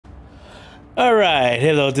All right,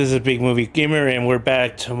 hello. This is Big Movie Gamer, and we're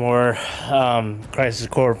back to more Crisis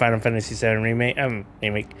Core Final Fantasy VII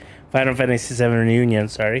remake, Final Fantasy VII Reunion.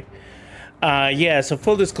 Sorry. Yeah. So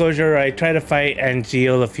full disclosure, I tried to fight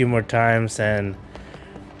Angeal a few more times, and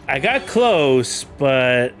I got close,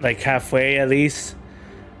 but like halfway at least.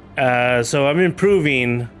 So I'm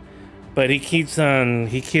improving, but he keeps on.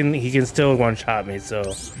 He can still one shot me.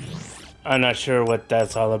 So I'm not sure what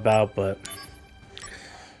that's all about, but.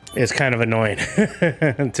 It's kind of annoying,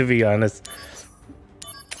 to be honest.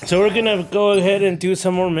 So we're gonna go ahead and do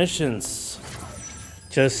some more missions.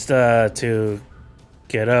 Just to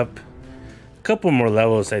get up a couple more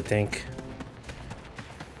levels, I think.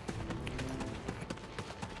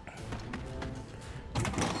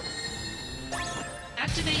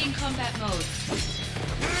 Activating combat mode.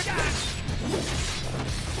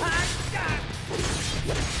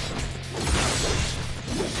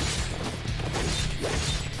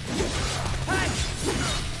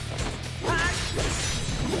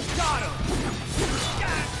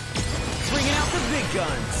 Bringing out the big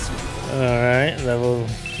guns. Alright, level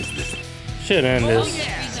should end this.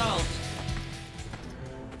 Yeah. Resolved.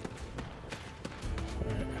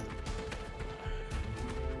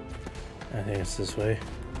 I think it's this way.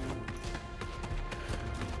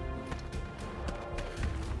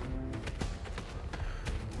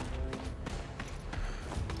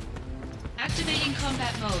 Activating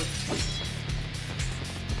combat mode.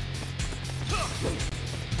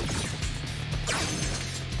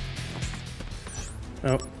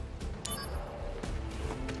 Oh.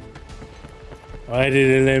 Why did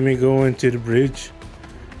it let me go into the bridge?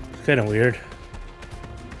 It's kind of weird.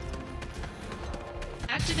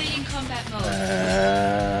 Activating combat mode.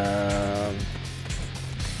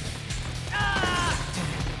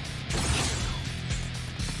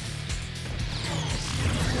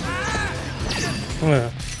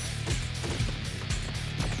 Well.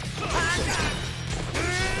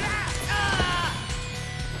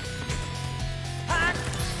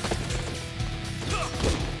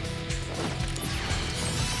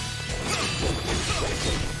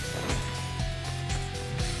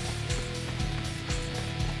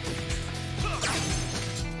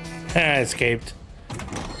 I escaped.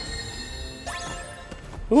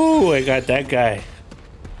 Ooh, I got that guy.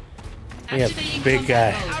 Yeah, Activating big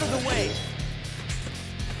guy. combat mode. Out of the way.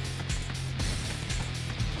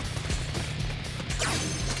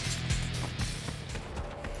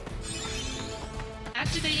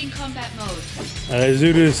 Activating combat mode. Let's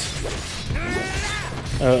do this.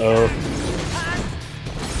 Uh-oh.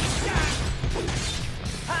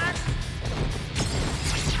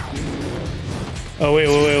 Oh, wait.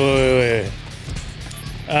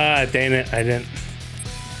 Ah, dang it. I didn't.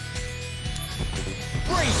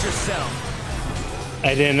 Brace yourself.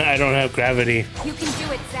 I don't have gravity. You can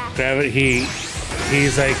do it, Zach. Gravity,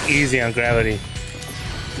 he's like easy on gravity.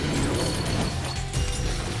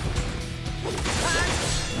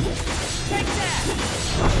 Take that.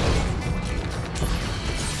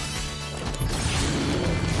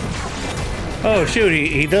 Oh, shoot,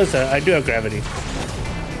 he does that. I do have gravity.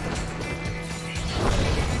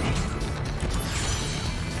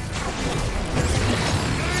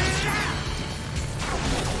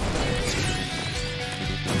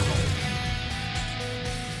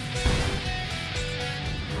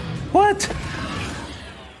 What?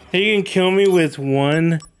 He can kill me with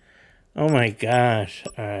one? Oh my gosh.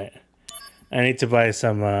 Alright. I need to buy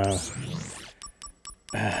some,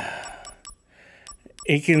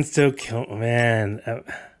 he can still kill, man.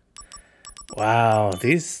 Wow,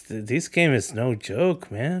 this game is no joke,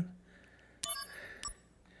 man.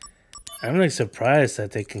 I'm like surprised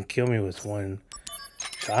that they can kill me with one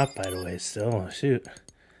shot, by the way, still. Shoot.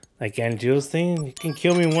 Like Angel's thing, you can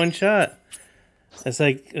kill me in one shot. It's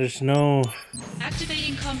like, there's no...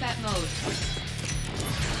 Activating combat mode.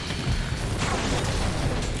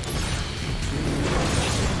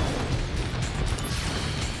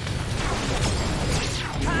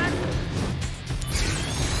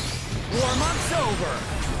 Warm-up's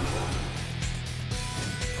over.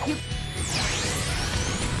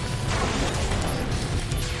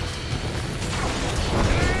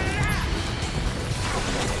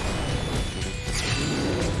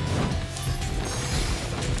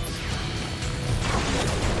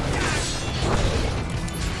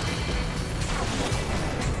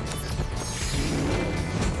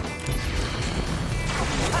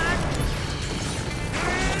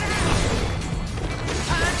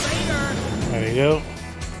 There you go.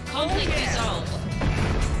 Conflict resolved.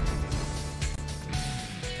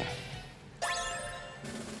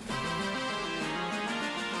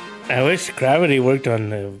 I wish gravity worked on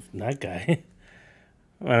that guy.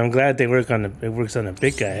 I'm glad they work on it works on the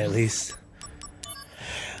big guy at least.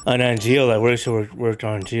 On Angel, I wish it worked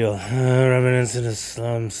on Angel. Remnants in the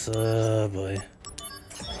slums, boy.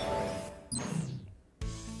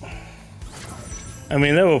 I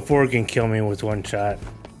mean, level 4 can kill me with one shot.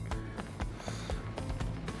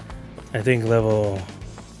 I think level...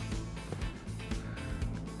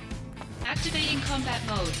 Activating combat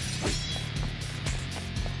mode.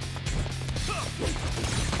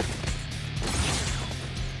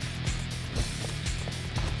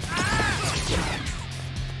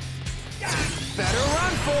 Better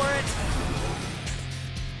run for it.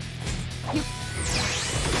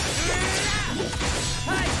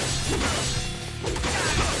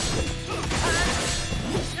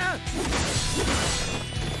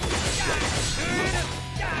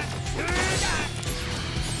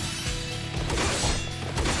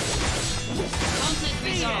 Conflict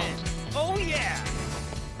resolved. Oh yeah.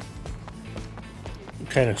 I'm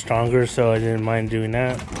kind of stronger, so I didn't mind doing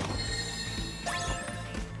that.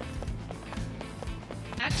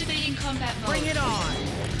 Activating combat mode. Bring it on.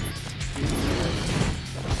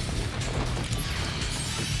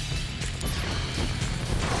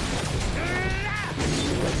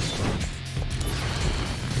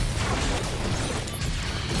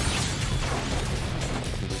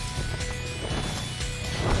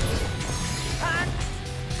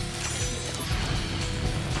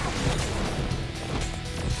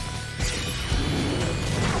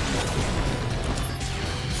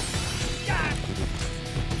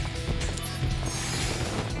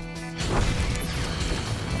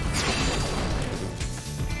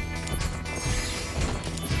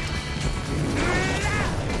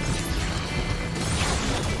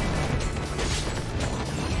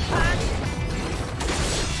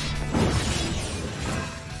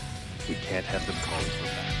 We can't have them calling for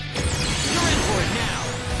that. You're in for it now.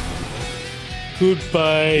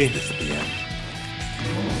 Goodbye. This is the end.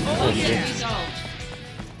 Oh Conflict yeah. resolved.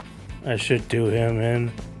 I should do him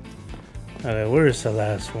in. Okay, where's the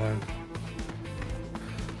last one?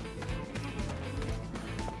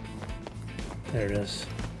 There it is.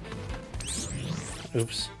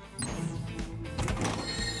 Oops.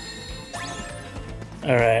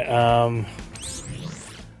 Alright,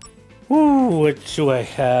 woo, what do I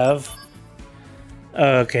have?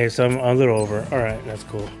 Okay, so I'm a little over. Alright, that's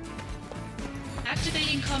cool.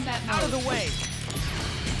 Activating combat Out of mode. the way.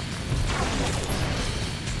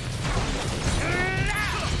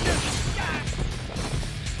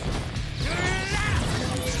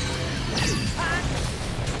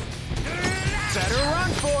 Better run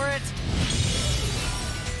for it.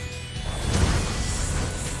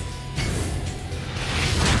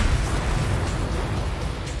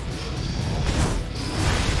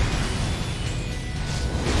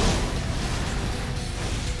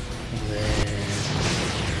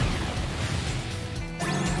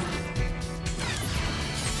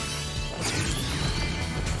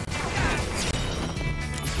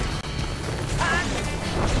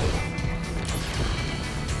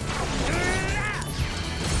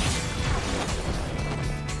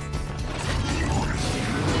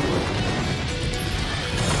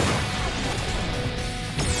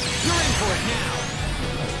 You're in for it now.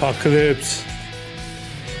 Apocalypse.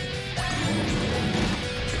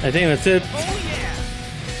 I think that's it. Oh yeah.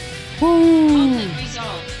 Conflict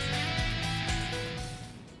resolved.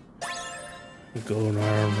 Golden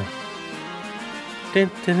armor. Dun,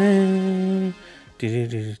 dun, dun. Do, do,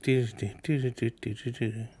 do, do, do, do, do, do,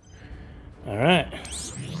 do. All right.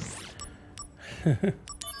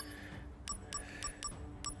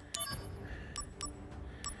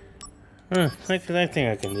 I think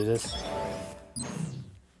I can do this.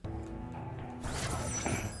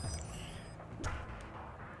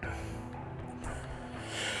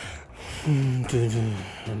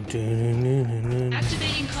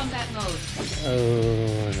 Activating combat mode.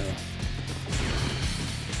 Oh no.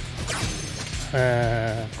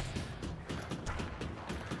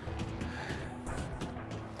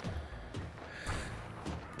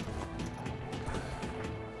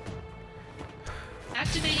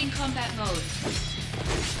 Activating combat mode.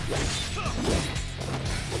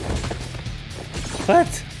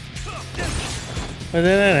 What? When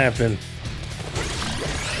did that happen?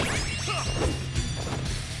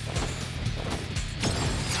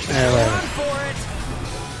 Well, Run for it.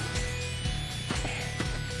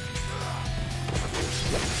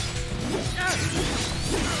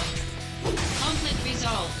 Conflict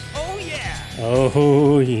resolved. Oh yeah.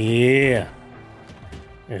 oh yeah.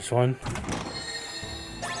 There's one.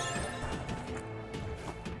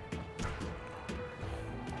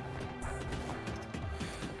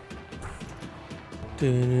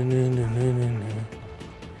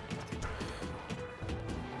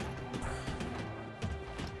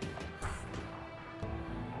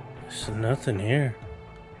 There's nothing here.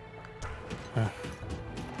 Huh.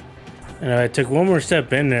 And if I took one more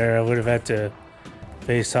step in there, I would have had to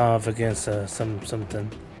face off against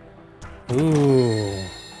something. Ooh,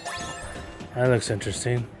 that looks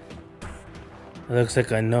interesting. It looks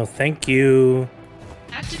like I know. Thank you.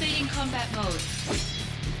 Activating combat mode.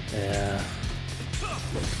 Yeah.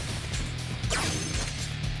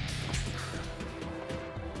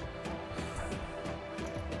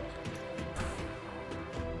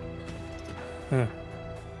 Huh.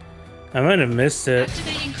 I might have missed it.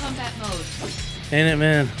 Activating combat mode. Ain't it,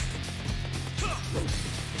 man?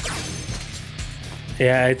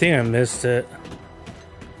 Yeah, I think I missed it.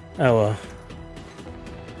 Oh well.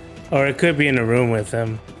 Or it could be in a room with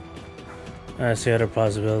them. That's the other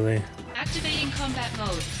possibility. Activating combat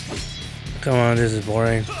mode. Come on, this is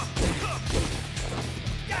boring.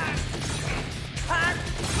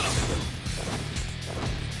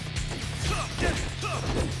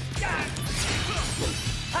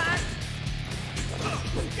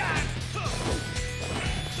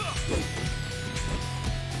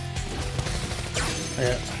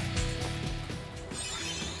 Yeah.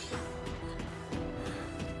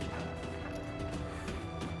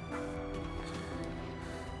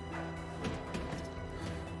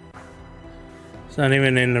 It's not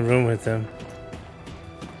even in the room with them.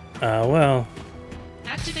 Well.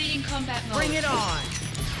 Activating combat mode. Bring it on.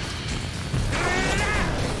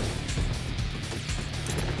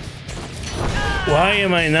 Why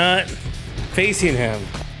am I not facing him?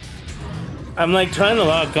 I'm like trying to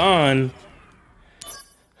lock on.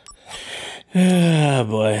 Ah,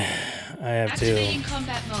 boy. I have Activating to.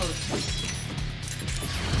 combat mode.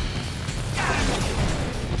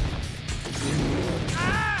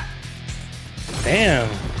 Damn.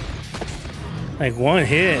 Like one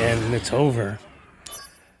hit and it's over.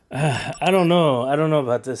 I don't know. I don't know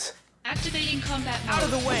about this. Activating combat mode. Out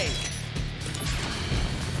of the way.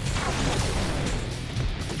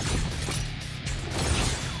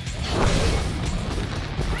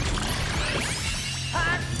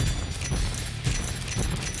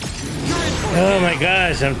 Oh my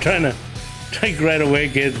gosh, I'm trying to right away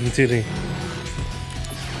get into the.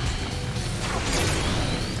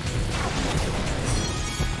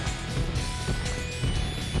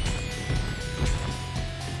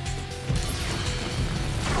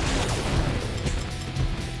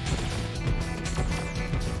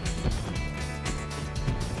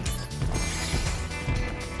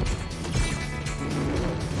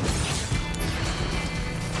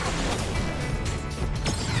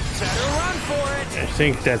 I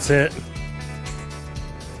think that's it.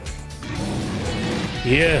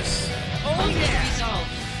 Yes. Conflict resolved.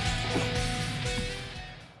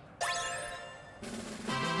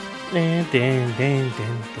 Ding, ding, ding,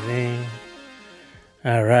 ding, ding.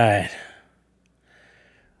 All right.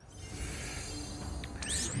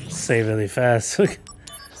 Save really fast.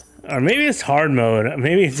 Or maybe it's hard mode.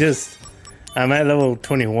 Maybe it's just I'm at level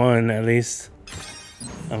 21 at least.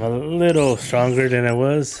 I'm a little stronger than I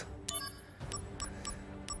was.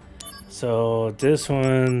 So this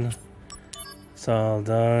one, it's all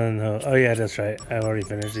done. Oh yeah, that's right. I already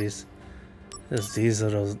finished these. Just these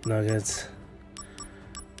little nuggets.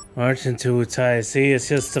 March into Utai. See, it's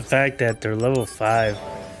just the fact that they're level 5,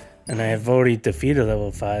 and I have already defeated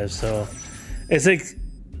level 5. So it's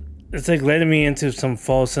like letting me into some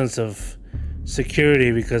false sense of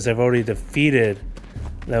security because I've already defeated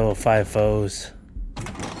level 5 foes.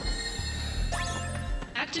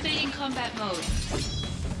 Activating combat mode.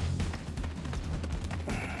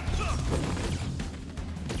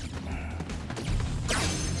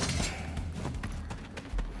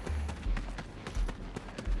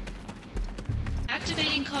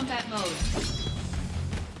 Activating combat mode.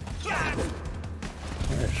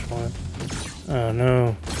 There's one. Oh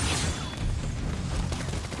no.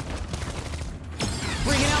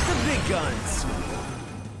 Bringing out the big guns.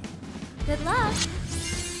 Good luck.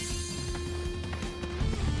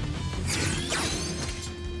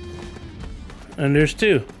 And there's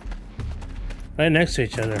two. Right next to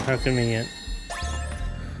each other. How convenient.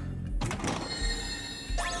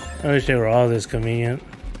 I wish they were all this convenient.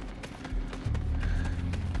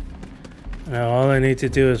 Now all I need to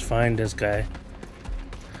do is find this guy.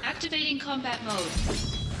 Activating combat mode.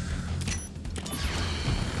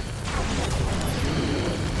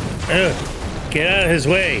 Ugh, get out of his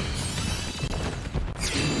way.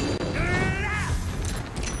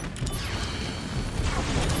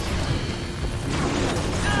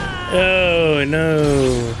 Oh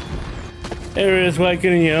no. Aerith, why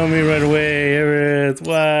couldn't you help me right away? Aerith,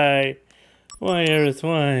 why? Why, Aerith,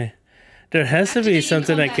 why? There has to be Activating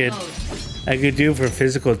something I combat could do for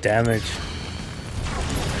physical damage.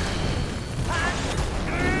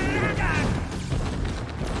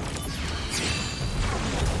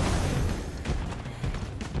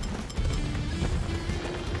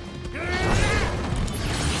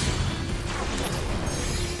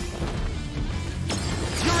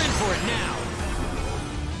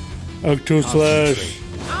 Octo Slash.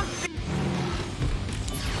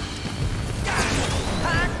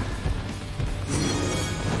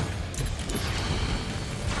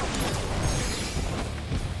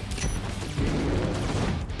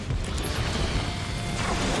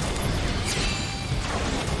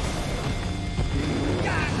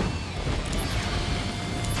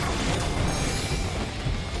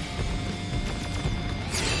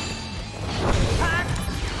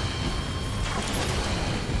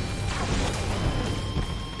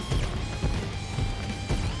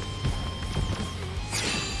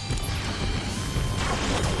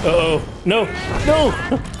 Uh-oh. No! No!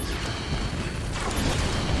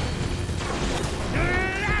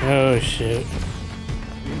 Oh, shit.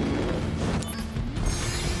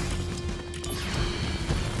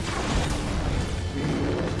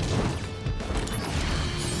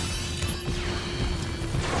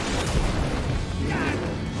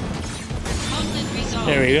 Conflict resolved.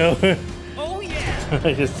 There we go. Oh yeah!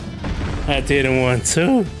 I just had to hit him once,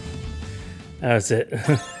 too. That was it.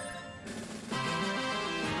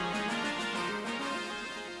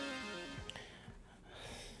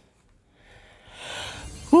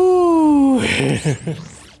 Woo!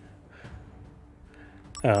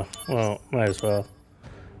 Oh, well, might as well.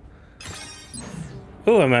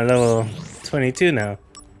 Oh, I'm at level 22 now.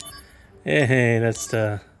 Hey, that's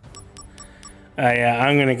the... yeah,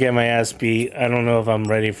 I'm gonna get my ass beat. I don't know if I'm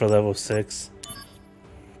ready for level 6.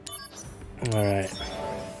 Alright.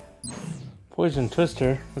 Poison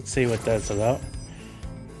Twister. Let's see what that's about.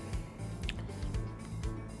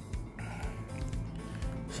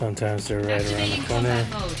 Sometimes they're right around the Activating corner.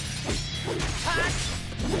 combat mode.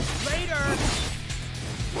 Later!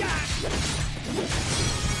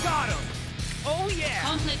 Got him! Oh yeah!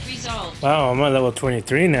 Conflict resolved. Wow, I'm at level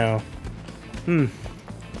 23 now.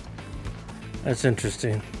 That's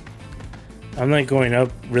interesting. I'm like going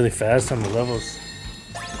up really fast on the levels.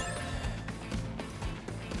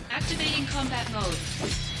 Activating combat mode.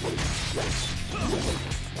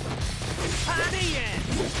 The end!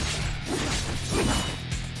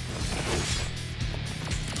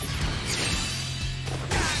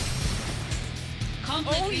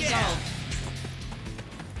 Conflict Oh, yeah. resolved.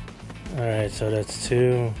 Alright, so that's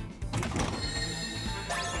 2.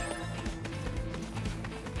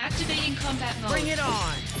 Activating combat mode. Bring it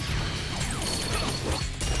on!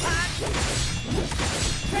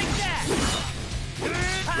 Take that!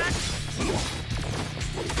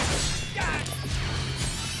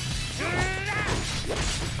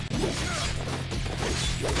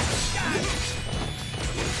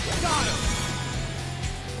 Got him!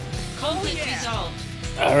 Conflict Oh, yeah. resolved.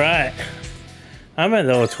 Alright. I'm at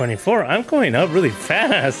level 24. I'm going up really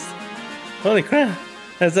fast. Holy crap.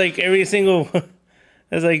 That's like every single...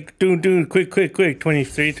 That's like, doing, quick.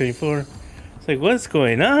 23, 24. It's like, what's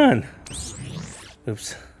going on?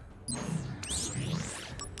 Oops.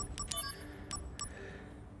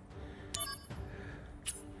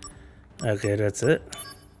 Okay, that's it.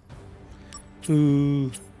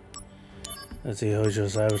 Ooh. Let's see,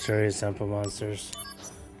 Hojo's Laboratory, Sample Monsters.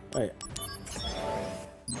 Oh, yeah.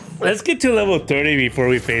 Let's get to level 30 before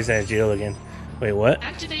we face that jail again. Wait, what?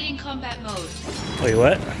 Activating combat mode. Wait,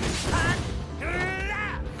 what?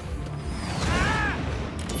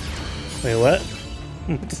 Wait, what?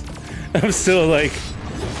 I'm still like...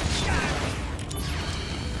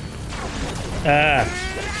 Ah.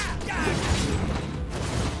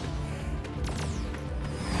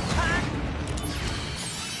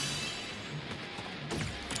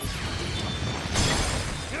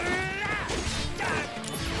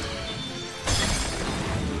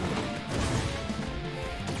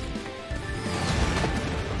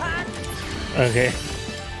 Okay.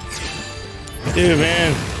 Dude,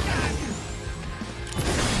 man.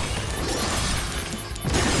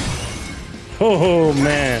 Oh,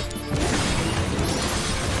 man.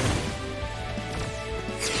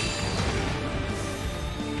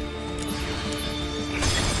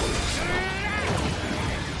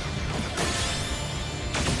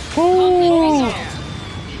 Oh.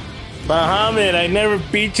 Muhammad, I never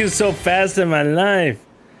beat you so fast in my life.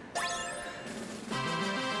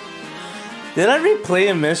 Did I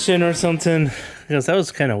replay a mission or something? Because that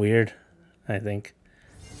was kind of weird, I think.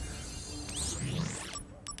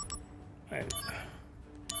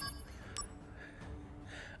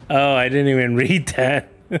 Oh, I didn't even read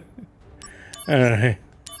that. Alright.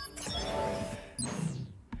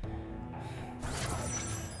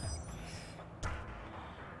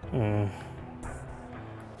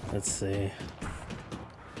 Let's see.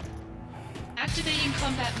 Activating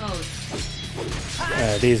combat mode.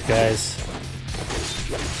 These guys.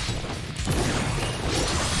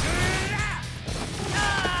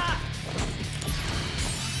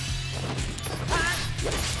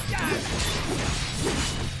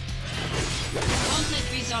 Conflict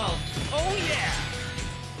resolved. Oh yeah!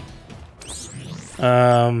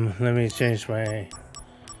 Let me change my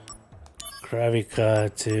Gravika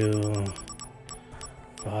to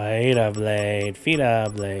Vita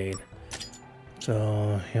Blade.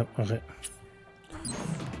 So, yep, okay.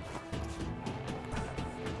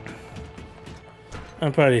 I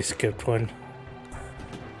probably skipped one.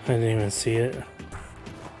 I didn't even see it.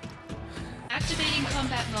 Activating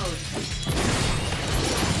combat mode.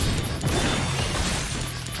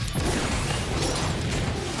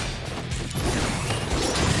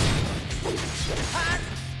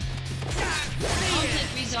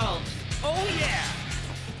 Conflict resolved. Oh yeah!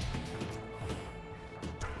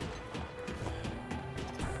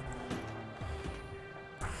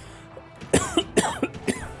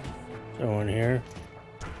 Someone here.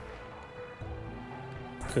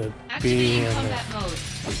 Could be Activating in combat the... mode.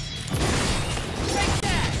 Take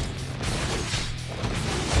that!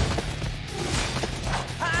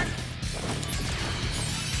 Hot!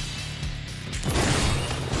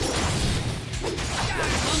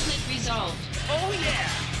 Conflict resolved. Oh yeah!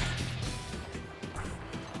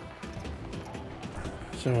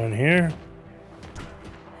 Someone here.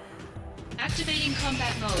 Activating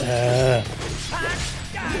combat mode. Hot!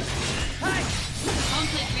 Hi!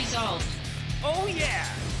 Conflict resolved. Oh yeah!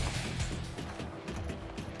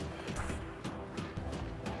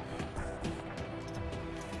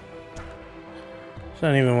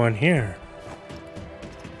 There's not even one here.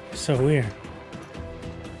 So weird.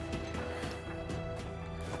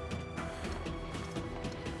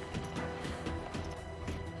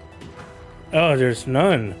 Oh, there's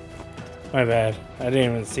none. My bad. I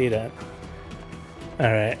didn't even see that.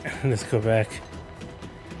 Alright, let's go back.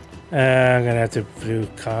 I'm gonna have to do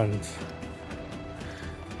cons.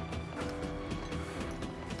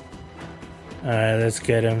 Alright, let's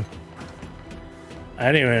get him.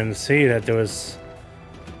 I didn't even see that there was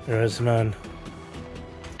none.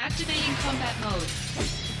 Activating combat mode.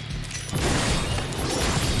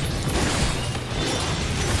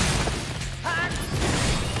 Hot!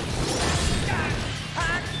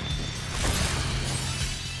 Hot!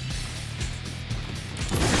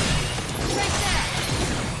 Take that!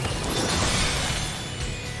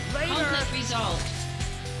 Later! Conflict resolved.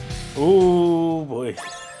 Ooh boy.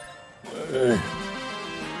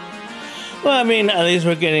 Well, I mean, at least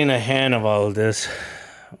we're getting a hand of all of this.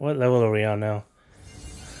 What level are we on now?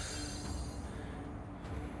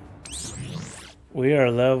 We are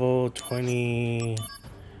level 24,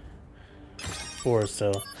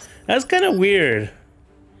 so that's kind of weird.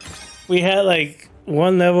 We had like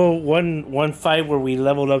one level, one fight where we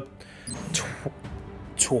leveled up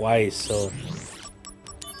twice, so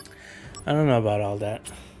I don't know about all that.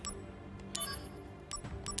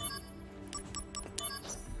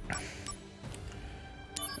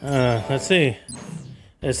 Let's see.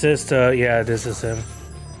 Is this the... Yeah, this is him.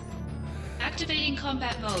 Activating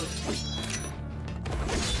combat mode.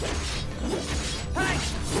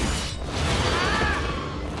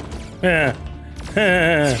 Yeah.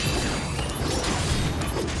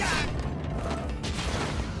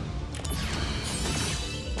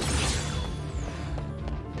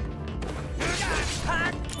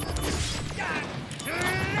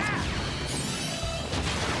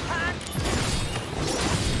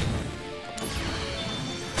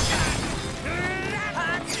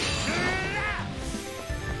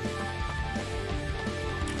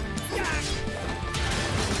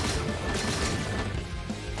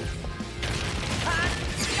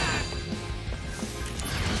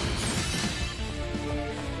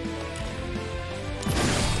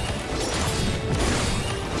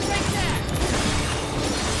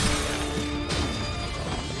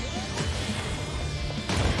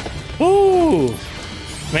 Ooh!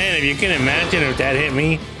 Man, if you can imagine if that hit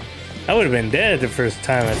me, I would have been dead the first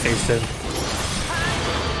time I faced him.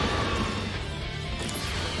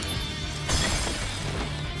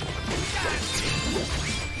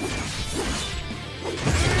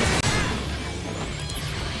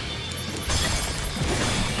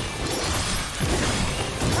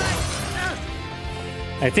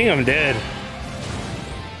 I think I'm dead.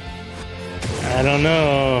 I don't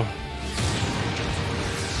know.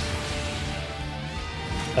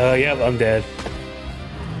 Oh, yep, I'm dead.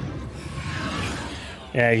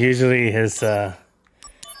 Yeah, usually his, I'm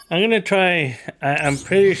gonna try, I'm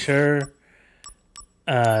pretty sure,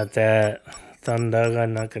 that Thundaga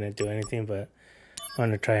not gonna do anything, but I'm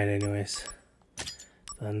gonna try it anyways.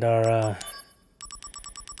 Thundara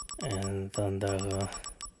and Thundaga.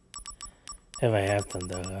 If I have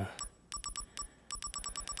Thundaga.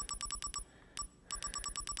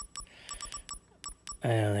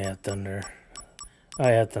 I only have thunder. I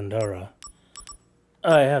have Thundera.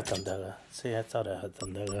 Oh, I have Thundera. See, I thought I had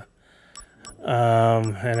Thundera.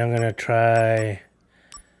 And I'm gonna try.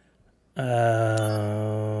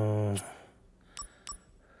 I'm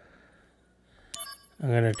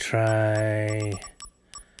gonna try.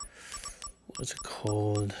 What's it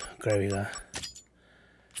called? Gravida.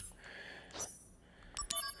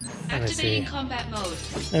 Let me Activating see. combat mode.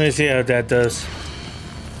 Let me see how that does.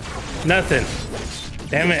 Nothing.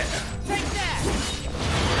 Damn it. Take that!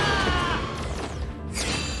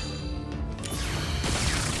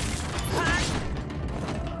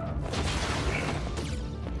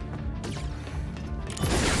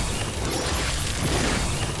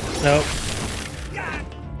 Nope.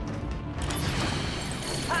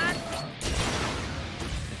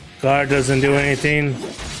 Guard doesn't do anything.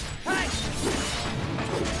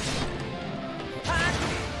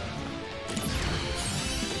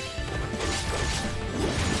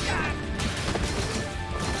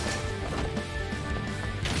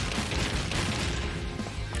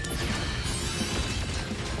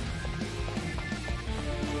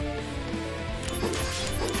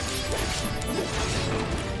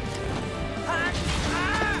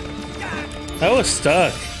 I was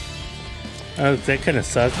stuck. Oh, that kind of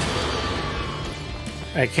sucked.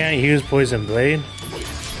 I can't use Poison Blade.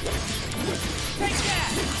 Take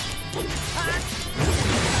that!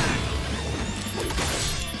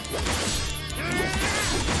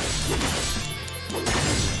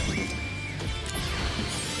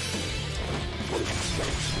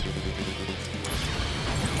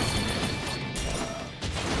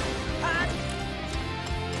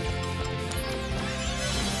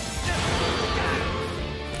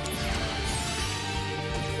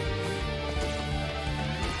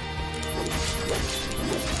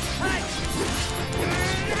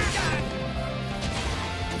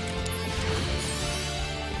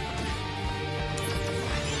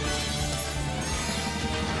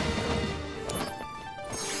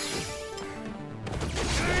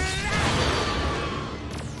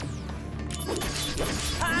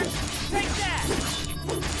 Take that!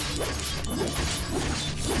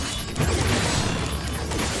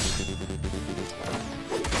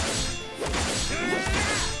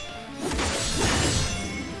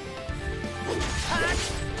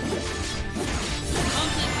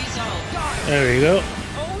 Conflict resolved. There we go.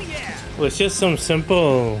 Oh yeah! With just some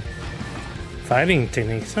simple fighting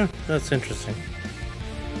techniques. Huh? That's interesting.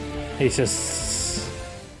 He's just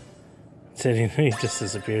sitting. He just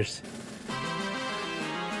disappears.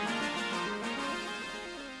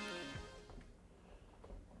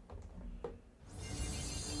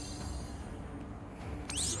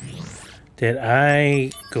 Did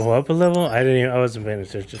I go up a level? I didn't even, I wasn't paying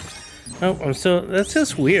attention. Oh, I'm still, that's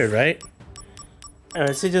just weird, right?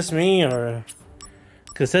 Is it just me or?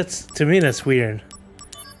 Cause that's, to me that's weird.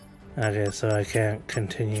 Okay, so I can't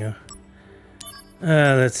continue.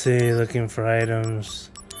 Let's see, looking for items.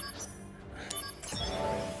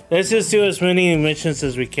 Let's just do as many missions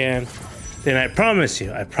as we can. Then I promise you,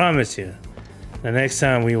 the next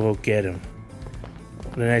time we will get him.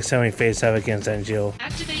 The next time we face off against Angel,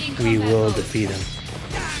 Activating we combat will mode. defeat him.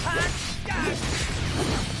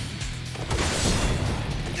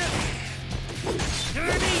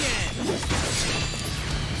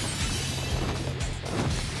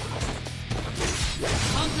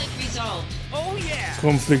 Conflict resolved. Oh yeah!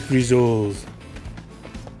 Conflict resolved.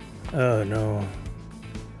 Oh no.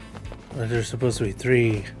 Well, there's supposed to be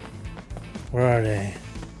 3. Where are they?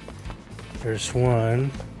 There's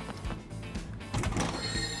 1.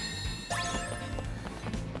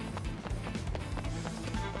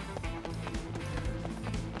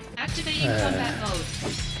 Activating combat mode.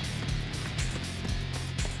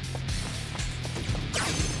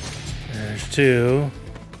 There's 2.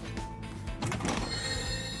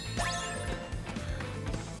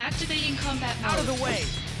 Activating combat mode. Out of the way!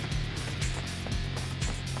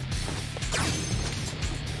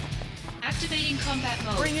 Activating combat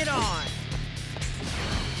mode. Bring it on!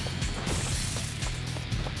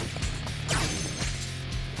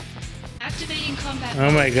 Activating combat Oh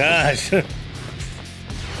mode. my gosh.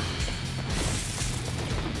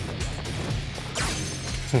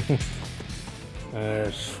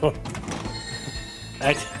 There's 4.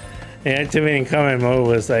 The activating combat mode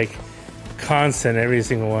was like constant, every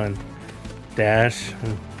single one. Dash.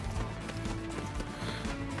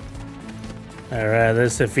 Alright,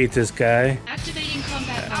 let's defeat this guy. Activating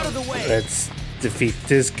combat mode. Out of the way! Let's defeat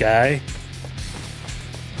this guy.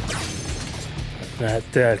 Not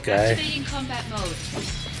that guy. Activating combat mode.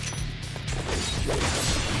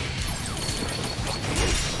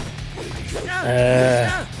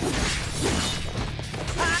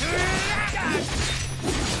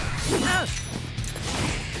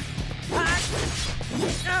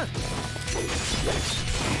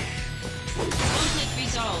 Conflict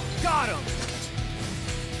resolved. Got him.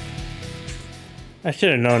 I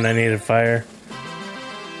should have known I needed fire.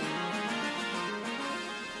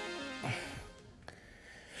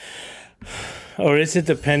 Or is it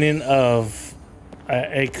dependent of...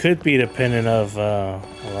 it could be dependent of a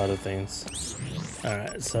lot of things.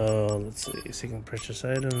 Alright, so let's see. Seeking precious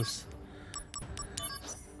items.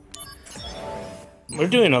 We're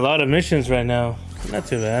doing a lot of missions right now. Not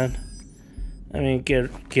too bad. I mean,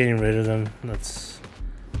 getting rid of them. It's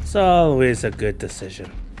always a good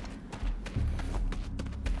decision.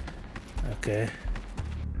 Okay.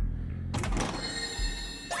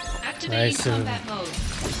 Activating Nice and- combat mode.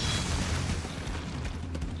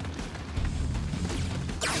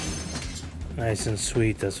 Nice and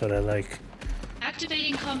sweet. That's what I like.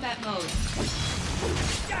 Activating combat mode.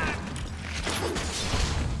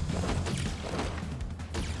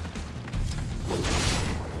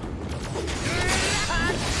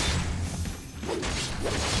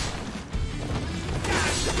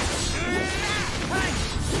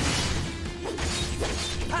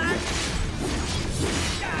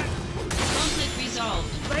 Conflict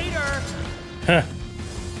resolved. Later. Huh.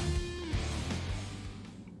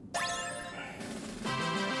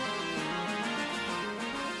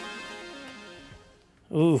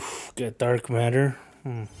 Oof, get dark matter.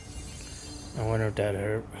 I wonder if that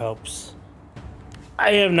helps.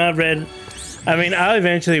 I have not read. I mean, I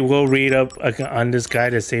eventually will read up on this guy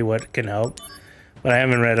to see what can help, but I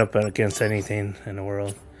haven't read up against anything in the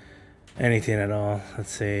world, anything at all.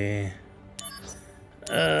 Let's see.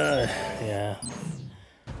 Yeah.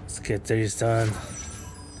 Let's get these done.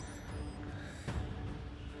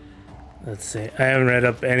 Let's see. I haven't read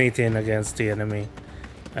up anything against the enemy.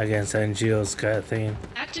 Against NGO's kind of thing.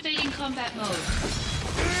 Activating combat mode.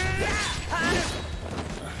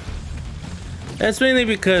 That's mainly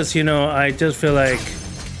because, you know, I just feel like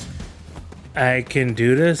I can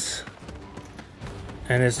do this.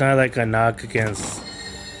 And it's not like a knock against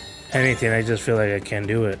anything. I just feel like I can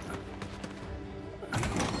do it.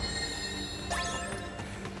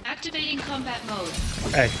 Activating combat mode.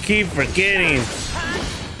 I keep forgetting.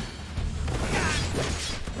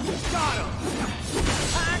 Got him.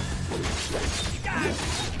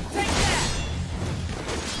 Take that.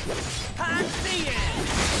 See ya.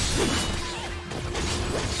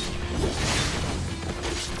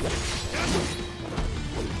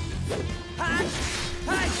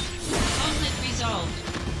 Conflict resolved.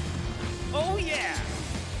 Oh yeah.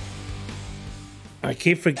 I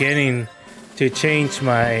keep forgetting to change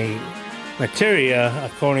my materia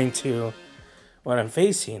according to what I'm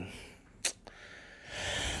facing.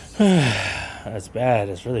 That's bad.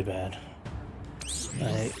 That's really bad.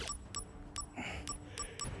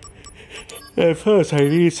 At first, I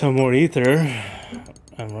need some more ether.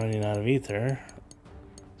 I'm running out of ether.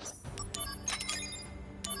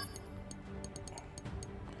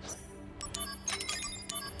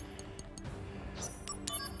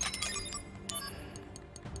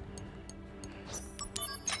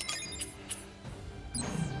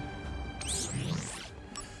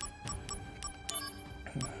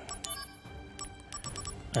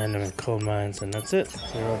 And I'm in coal mines, and that's it.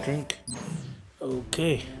 Zero drink.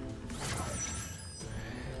 Okay.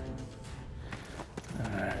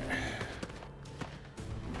 Alright.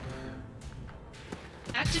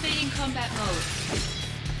 Activating combat mode.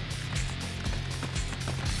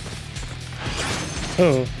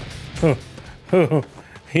 Oh,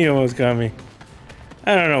 he almost got me.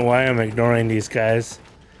 I don't know why I'm ignoring these guys.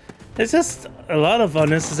 It's just a lot of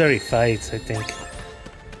unnecessary fights, I think.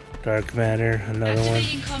 Dark matter, another one.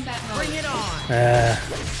 Activating combat mode. Bring it on.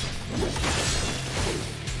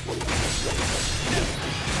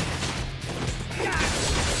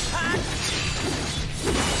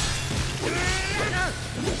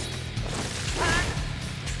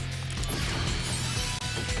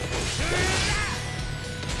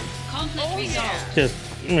 Conflict resolved. Just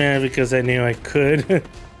because I knew I could.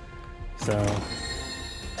 So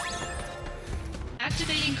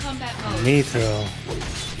Activating combat mode. Nitro.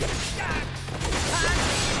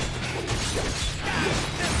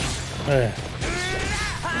 Oh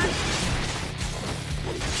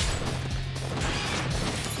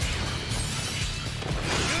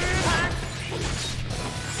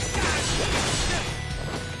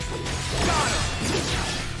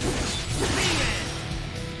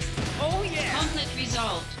yeah. Conflict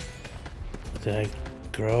resolved. Did I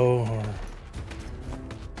grow or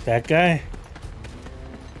that guy?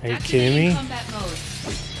 Are you kidding Activating me? combat mode.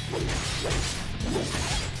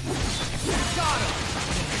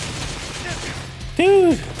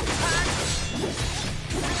 Dude!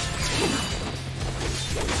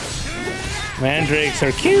 Mandrakes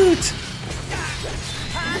are cute,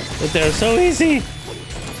 but they're so easy.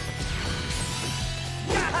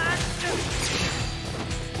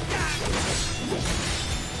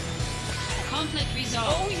 Conflict Oh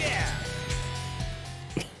resolved. yeah.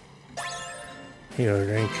 Hero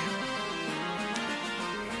drink.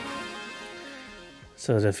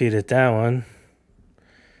 So defeated that one.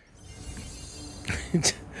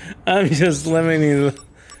 I'm just limiting,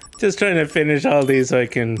 just trying to finish all these so I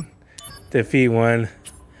can defeat one.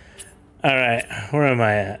 All right, where am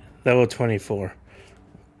I at? Level 24.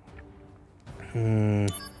 Ooh.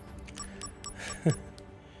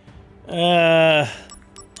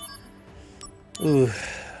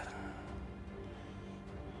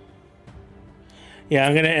 Yeah,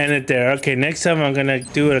 I'm gonna end it there. Okay, next time I'm gonna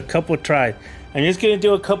do it a couple tries. I'm just gonna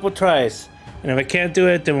do a couple tries, and if I can't do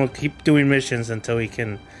it, then we'll keep doing missions until we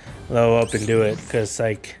can level up and do it. Cause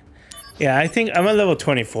like, yeah, I think I'm at level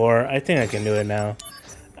 24. I think I can do it now.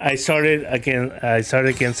 I started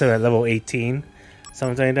against it at level 18,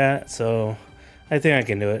 something like that. So I think I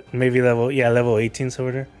can do it. Maybe level 18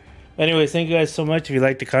 sort of. Anyways, thank you guys so much. If you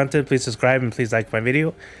like the content, please subscribe and please like my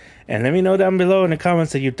video. And let me know down below in the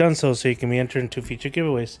comments that you've done so you can be entered into future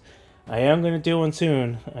giveaways. I am going to do one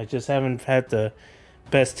soon. I just haven't had the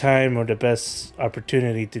best time or the best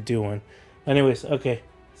opportunity to do one. Anyways, okay.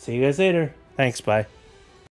 See you guys later. Thanks, bye.